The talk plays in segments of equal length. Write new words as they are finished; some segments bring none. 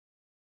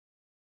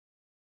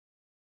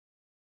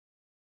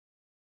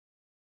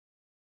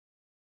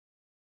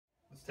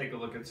Let's take a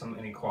look at some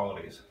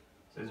inequalities.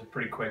 So these are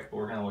pretty quick, but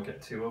we're going to look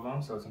at two of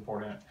them, so it's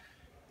important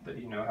that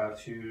you know how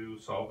to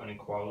solve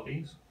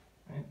inequalities,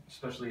 right?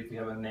 Especially if you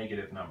have a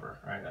negative number,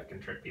 right? That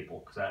can trick people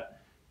because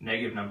that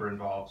negative number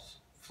involves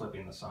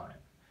flipping the sign.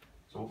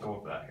 So we'll go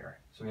over that here.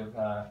 So we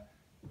have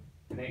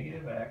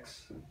negative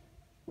x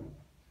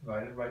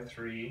divided by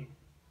 3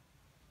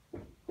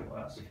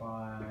 plus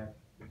 5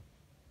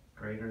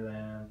 greater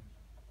than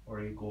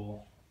or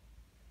equal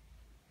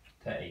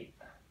to 8.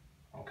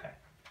 Okay,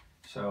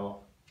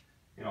 so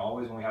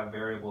always when we have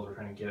variables, we're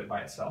trying to get it by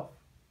itself.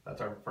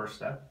 That's our first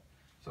step.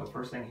 So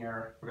first thing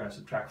here, we're going to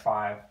subtract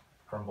 5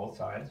 from both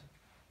sides.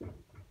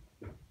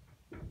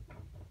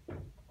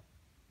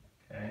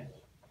 Okay,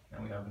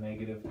 and we have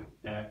negative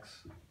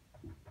x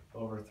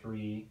over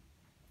 3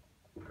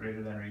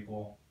 greater than or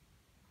equal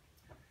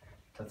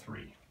to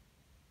 3.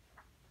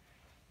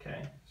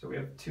 Okay, so we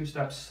have 2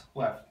 steps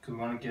left because we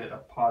want to get a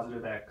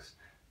positive x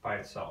by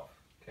itself.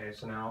 Okay,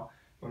 so now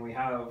when we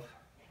have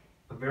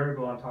a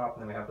variable on top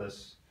and then we have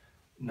this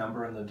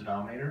number in the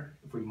denominator,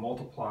 if we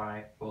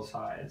multiply both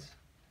sides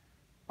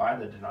by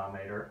the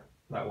denominator,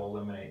 that will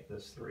eliminate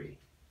this 3,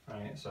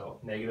 right? So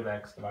negative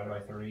x divided by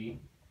 3,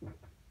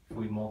 if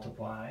we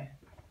multiply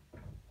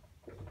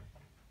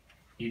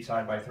each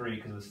side by 3,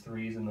 because this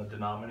 3 is in the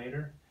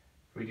denominator,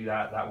 if we do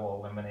that, that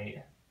will eliminate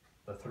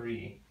the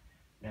 3,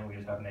 and we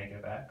just have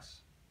negative x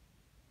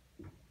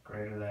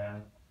greater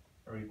than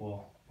or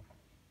equal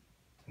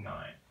to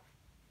 9.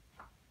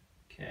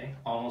 Okay,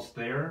 almost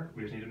there.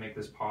 We just need to make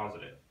this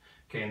positive.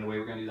 Okay, and the way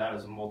we're going to do that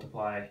is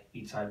multiply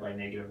each side by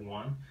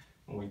 -1.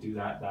 When we do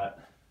that,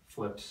 that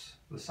flips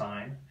the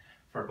sign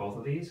for both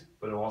of these,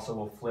 but it also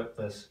will flip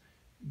this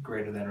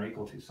greater than or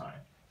equal to sign.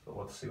 So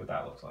let's see what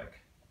that looks like.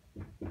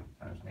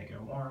 Times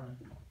 -1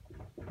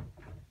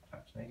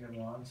 times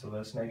 -1. So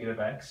this negative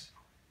x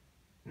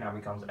now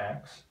becomes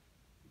x.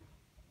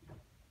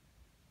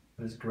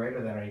 This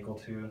greater than or equal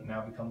to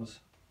now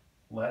becomes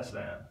less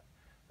than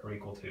or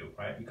equal to,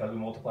 right? Because we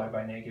multiplied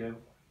by a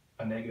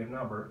negative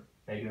number,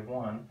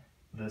 -1,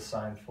 this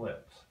sign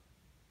flips.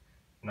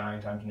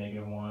 9 times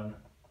 -1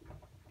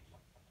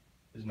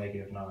 is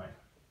 -9.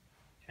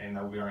 Okay, and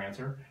that will be our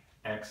answer.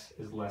 X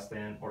is less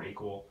than or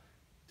equal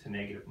to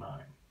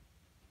 -9.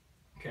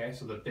 Okay,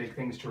 so the big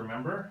things to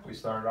remember, we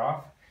started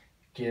off,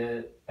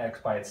 get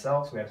x by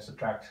itself, so we have to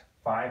subtract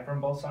 5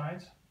 from both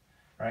sides,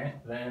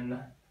 right?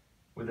 Then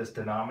with this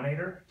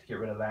denominator, to get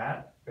rid of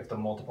that, we have to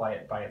multiply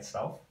it by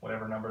itself,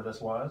 whatever number this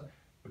was,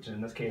 which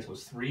in this case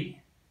was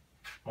 3.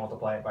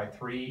 Multiply it by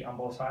 3 on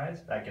both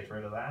sides, that gets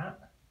rid of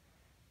that.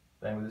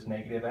 Then with this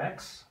negative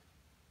x,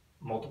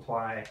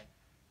 multiply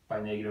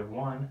by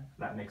 -1,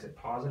 that makes it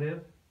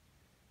positive.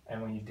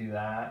 And when you do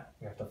that,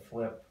 we have to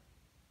flip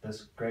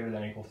this greater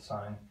than or equal to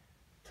sign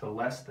to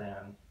less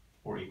than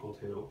or equal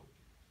to,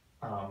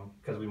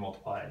 because we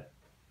multiplied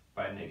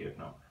by a negative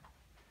number.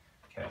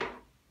 Okay.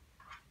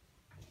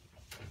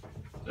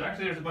 So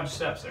actually there's a bunch of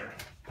steps there.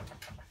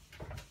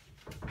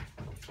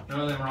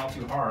 None of them are all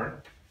too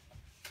hard,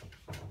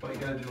 but you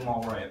gotta do them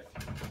all right.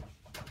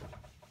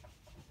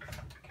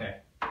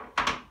 Okay,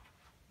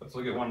 let's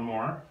look at one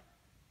more.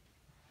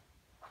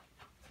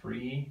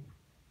 3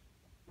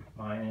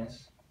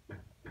 minus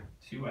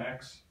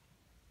 2x is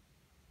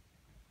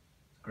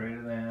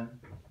greater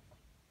than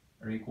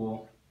or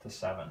equal to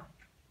 7.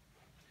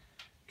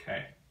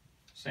 Okay,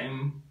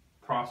 same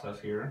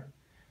process here,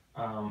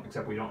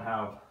 except we don't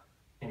have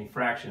any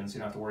fractions, so you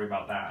don't have to worry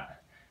about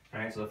that.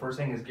 Right, so the first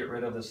thing is get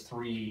rid of this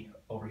 3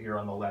 over here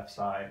on the left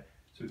side,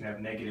 so we can have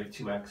negative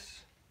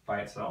 2x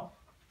by itself.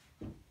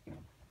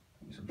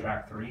 We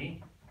subtract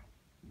 3,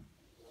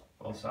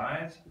 both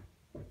sides,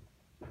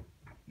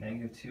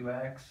 negative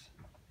 2x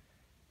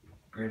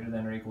greater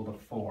than or equal to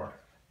 4.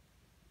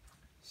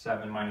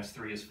 7 minus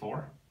 3 is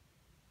 4.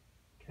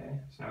 Okay,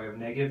 so now we have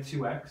negative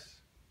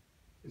 2x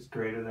is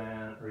greater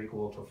than or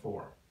equal to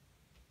 4.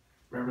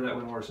 Remember that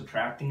when we're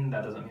subtracting,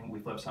 that doesn't mean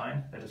we flip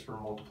sign, that is for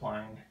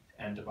multiplying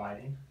and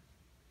dividing.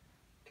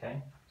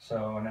 Okay,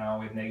 so now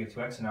we have negative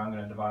 2x, and now I'm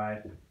going to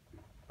divide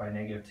by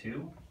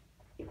 -2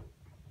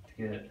 to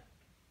get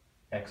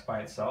x by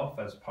itself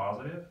as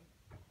positive,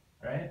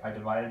 right? I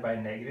divided by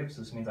a negative,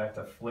 so this means I have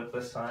to flip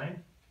this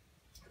sign.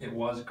 It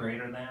was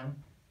greater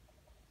than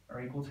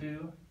or equal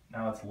to,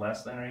 now it's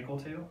less than or equal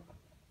to.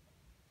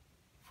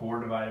 4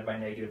 divided by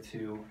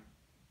 -2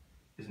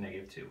 is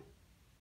 -2.